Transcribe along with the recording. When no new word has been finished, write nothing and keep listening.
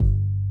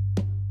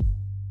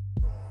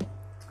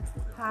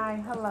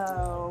Hi,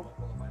 hello.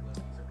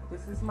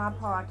 This is my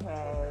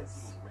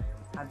podcast.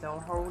 I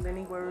don't hold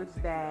any words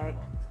back.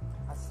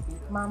 I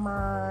speak my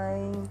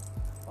mind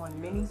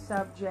on many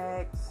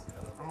subjects.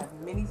 I have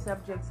many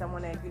subjects I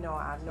want to,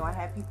 I know I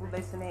have people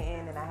listening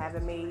in and I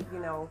haven't made,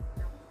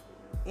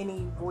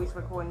 any voice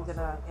recordings in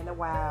a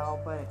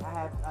while, but I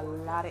have a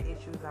lot of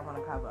issues I want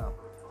to cover.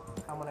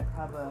 I want to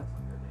cover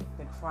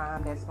the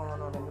crime that's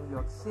going on in New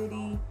York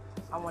City.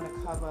 I want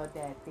to cover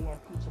that they're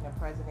impeaching the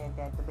president,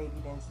 that the lady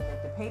didn't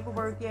submit the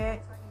paperwork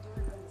yet.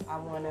 I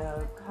want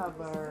to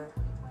cover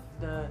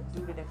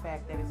due to the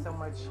fact that there's so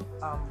much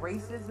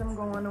racism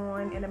going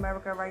on in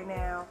America right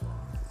now.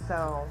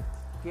 So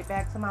get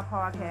back to my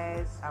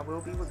podcast. I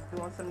will be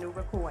doing some new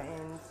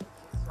recordings.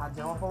 I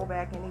don't hold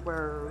back any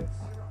words.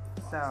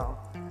 So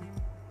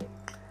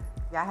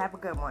y'all have a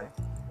good one.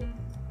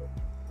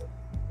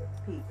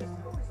 Peace.